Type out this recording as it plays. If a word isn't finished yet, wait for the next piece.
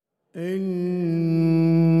إن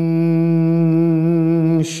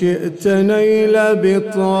شئت نيل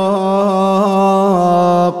بطاقة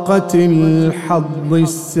الحظ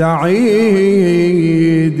السعيد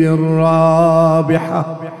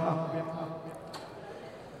الرابحة،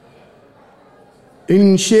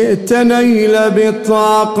 إن شئت نيل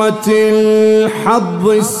بطاقة الحظ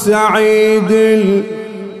السعيد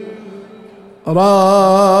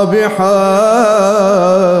الرابحة،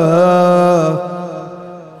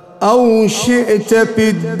 أو شئت في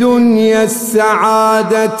الدنيا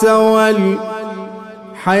السعادة والحياة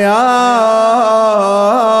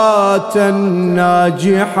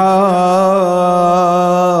الناجحة،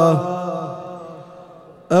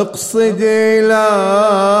 اقصد إلى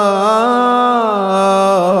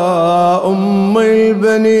أم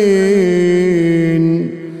البنين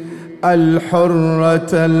الحرة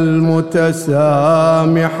المتسامحة،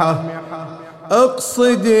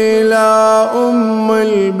 اقصد إلى أم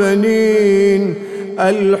البنين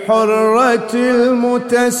الحرة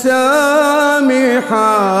المتسامحة،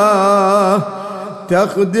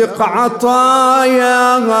 تخدق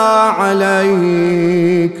عطاياها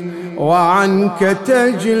عليك وعنك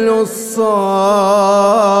تجلو الصائحة،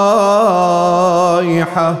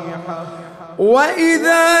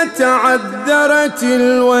 وإذا تعذرت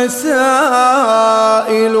الوسائل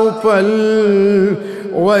فالوسيلة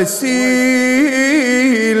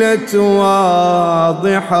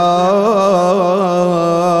واضحة،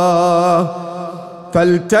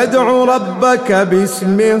 فلتدع ربك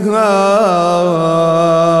باسمها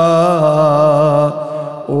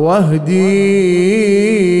واهدي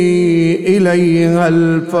إليها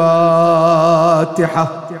الفاتحة.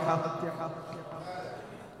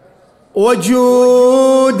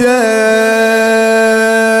 وجودك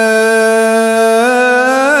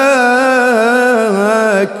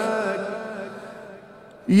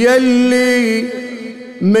يلي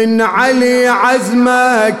من علي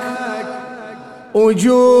عزمك،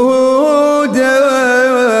 وجودك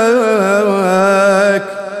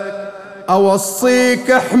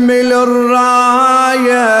أوصيك احمل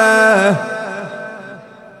الراية،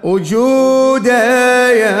 وجودك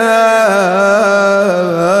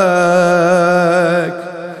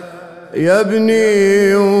يا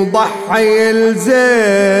ابني وضحي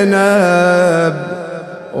الزينب،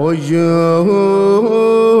 وجودك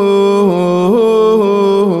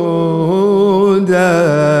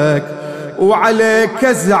وعليك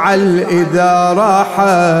ازعل إذا راحت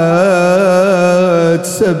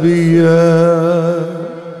سبية.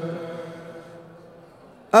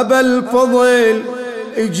 أبا الفضل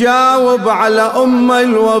يجاوب على أم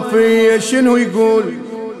الوفية، شنو يقول؟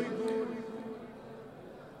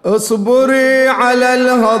 اصبري على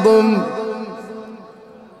الهضم،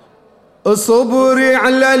 اصبري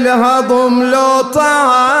على الهضم لو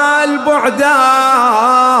طال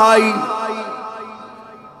بعداي،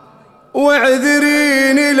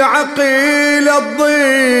 واعذريني العقيل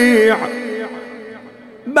الضيع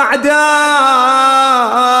بعداي،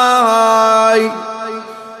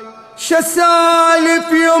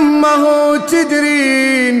 شسالف يمه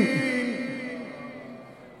تدرين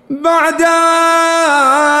بعداي،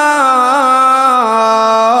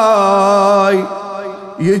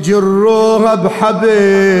 يجروها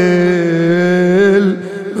بحبل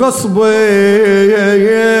غصبين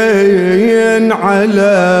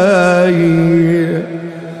علي،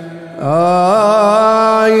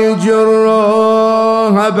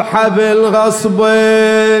 يجروها بحبل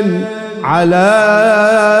غصبين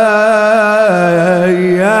علي،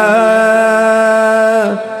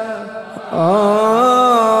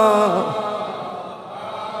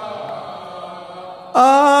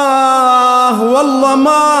 والله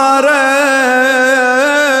ما رد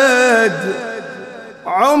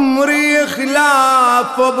عمري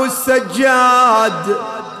خلاف ابو السجاد،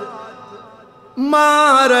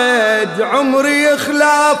 ما رد عمري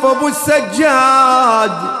خلاف ابو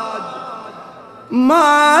السجاد،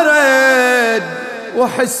 ما رد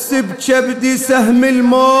واحس بكبدي سهم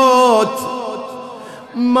الموت،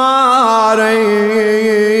 ما رد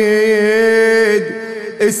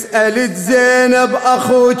اسألت زينب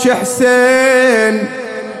أخوك حسين،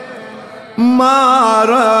 ما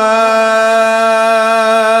رد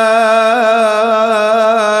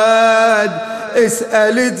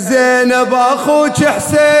اسألت زينب أخوك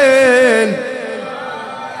حسين،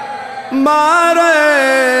 ما رد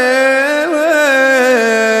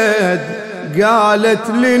قالت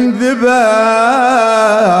لنذبح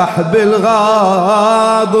بالغاضري،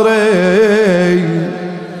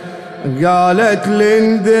 قالت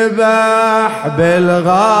لنذبح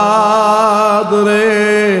بالغاضري،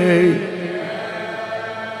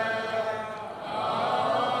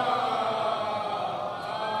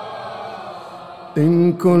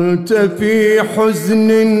 إن كنت في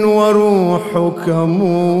حزن وروحك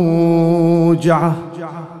موجعة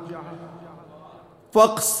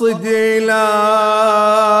فاقصد إلى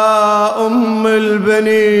أم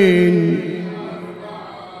البنين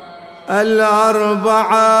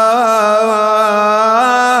الأربعة.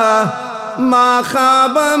 ما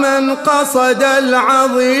خاب من قصد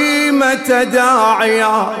العظيمة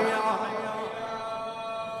داعيا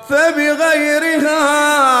فبغيرها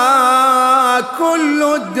كل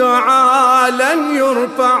الدعاء لن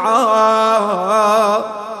يرفعا.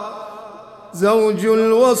 زوج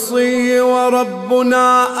الوصي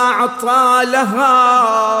وربنا أعطى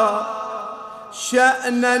لها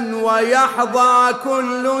شأنا ويحظى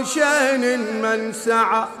كل شأن من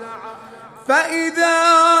سعى. فإذا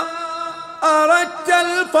أردت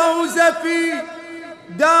الفوز في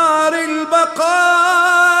دار البقاء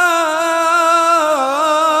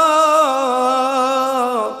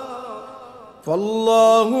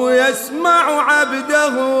فالله يسمع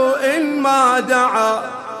عبده إن ما دعا.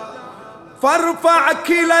 فارفع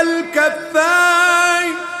كلا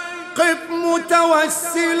الكفين قف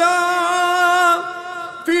متوسلا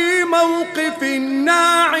في موقف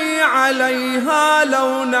الناعي عليها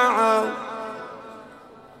لو نعى.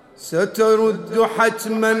 سترد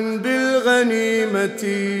حتما بالغنيمة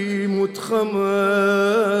متخما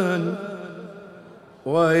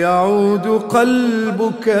ويعود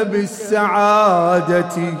قلبك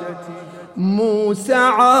بالسعادة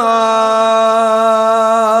موسعا.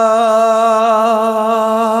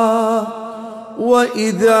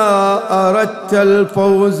 وإذا أردت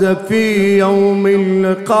الفوز في يوم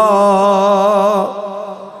اللقاء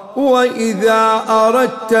وإذا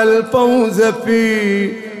أردت الفوز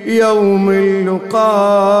في يوم اللقاء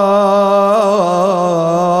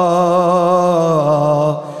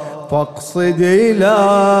فاقصد إلى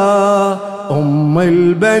أم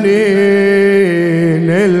البنين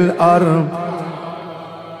الأرض.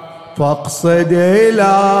 فاقصد إلى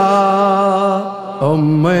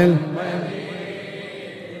أم البنين.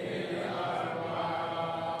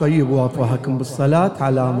 طيبوا أفواهكم بالصلاة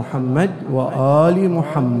على محمد وآل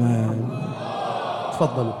محمد.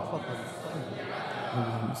 تفضلوا.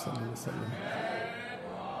 اللهم صل وسلم.